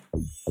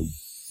So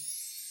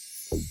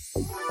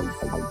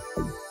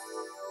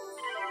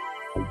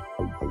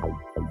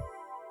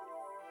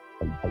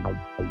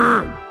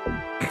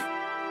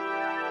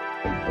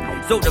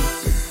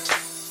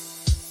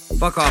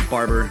fuck off,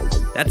 Barber.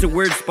 That's a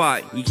weird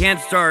spot. You can't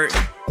start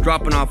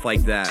dropping off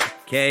like that,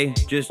 okay?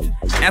 Just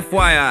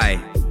FYI.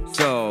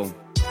 So,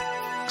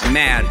 I'm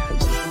mad.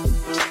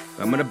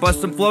 I'm gonna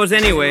bust some flows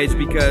anyways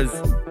because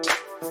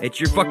it's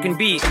your fucking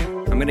beat.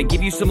 I'm gonna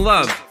give you some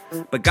love.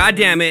 But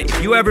goddamn it,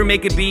 if you ever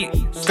make a beat,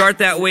 start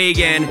that way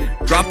again,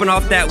 dropping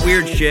off that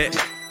weird shit.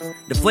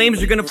 The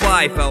flames are gonna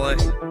fly, fella.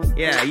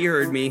 Yeah, you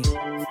heard me.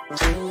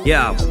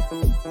 Yeah.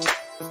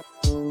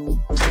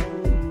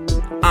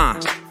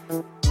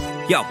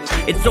 Yo,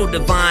 it's so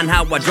divine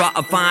how I draw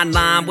a fine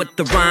line with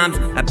the rhymes.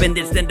 I've been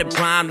this in the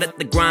prime, let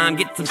the grime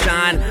get some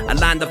shine. I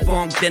line the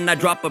funk, then I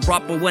drop a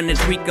proper one and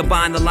sweet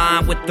combine the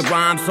line with the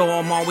rhyme. So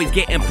I'm always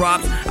getting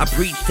props. I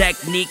preach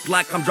technique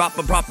like I'm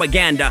dropping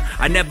propaganda.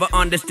 I never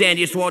understand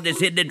you swore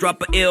this hit to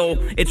drop a ill.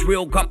 It's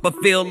real copper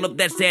feel of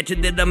that Sanchez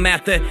to the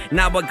master.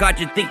 Now I got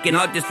you thinking,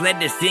 I'll just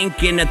let it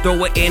sink in and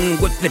throw it in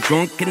with the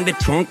drunk in the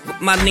trunk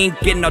with my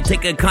Lincoln. I'll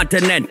take a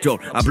Continental,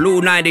 a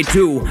blue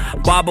 92.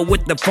 Barber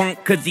with the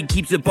funk cause he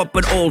keeps it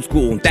bumping old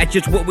school. That's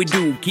just what we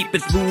do, keep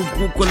it smooth,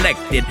 cool,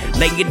 collected.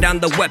 Laying down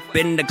the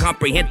weapon, the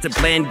comprehensive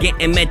plan.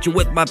 Getting mentioned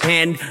with my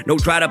pen. No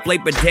try to play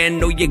pretend,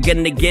 no you're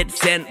gonna get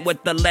sent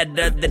with the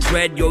letter, the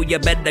dread. Yo, you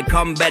better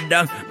come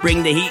better.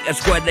 Bring the heat, a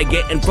sweater.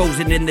 Getting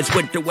frozen in this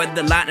winter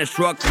weather. Lightning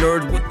struck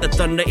nerds with the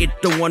thunder. It's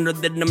the wonder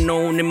that I'm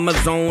known in my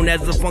zone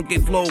as a funky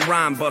flow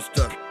rhyme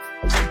buster.